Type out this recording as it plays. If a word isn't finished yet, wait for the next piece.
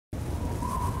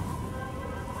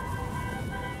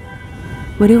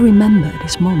Will you remember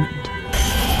this moment?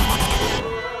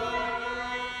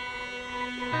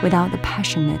 Without the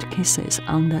passionate kisses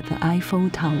under the Eiffel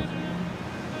Tower,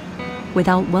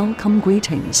 without welcome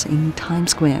greetings in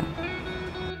Times Square,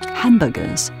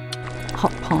 hamburgers,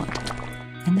 hot pot,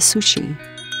 and sushi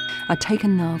are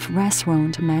taken off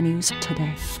restaurant menus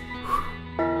today.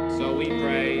 So we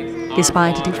pray,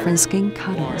 Despite different skin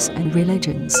colors and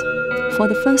religions, for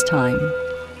the first time,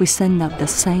 we send up the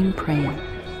same prayer.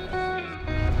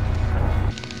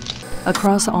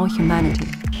 Across all humanity,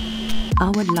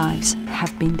 our lives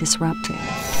have been disrupted.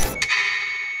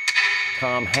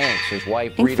 Tom Hanks, his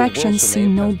wife, Rita Infections see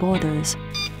Wilson, no borders.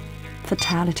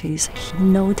 Fatalities,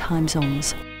 no time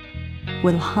zones.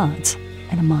 Will hearts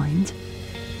and minds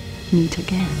meet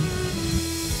again?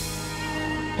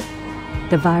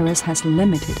 The virus has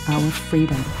limited our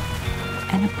freedom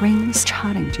and brings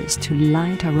challenges to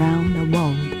light around the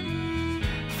world.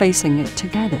 Facing it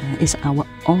together is our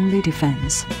only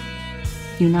defense.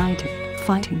 United,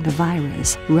 fighting the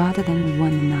virus rather than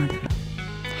one another.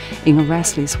 In a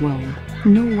restless world,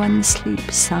 no one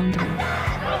sleeps soundly.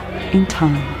 In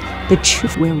time, the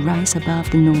truth will rise above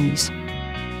the noise.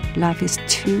 Life is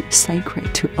too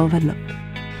sacred to overlook.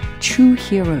 True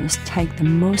heroes take the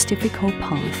most difficult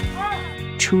path.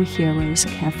 True heroes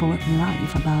care for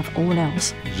life above all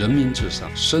else. 人民至上，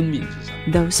生命至上。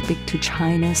 Those speak to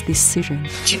China's decision.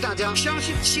 请大家相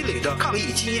信积累的抗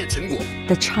疫经验成果。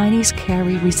 The Chinese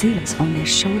carry resilience on their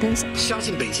shoulders 相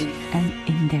信北京 and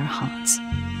in their hearts.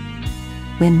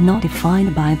 We are not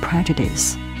defined by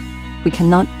prejudice. We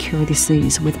cannot cure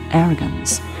disease with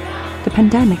arrogance. The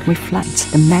pandemic reflects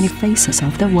the many faces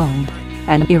of the world,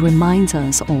 and it reminds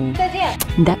us all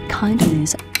that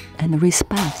kindness and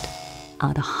respect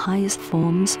are the highest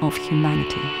forms of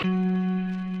humanity.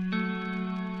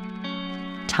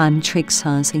 Time tricks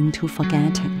us into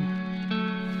forgetting.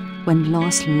 When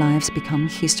lost lives become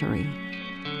history.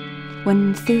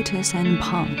 When theaters and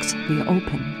parks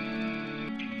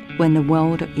reopen. When the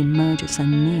world emerges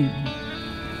anew.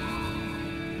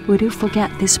 Will you forget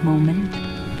this moment?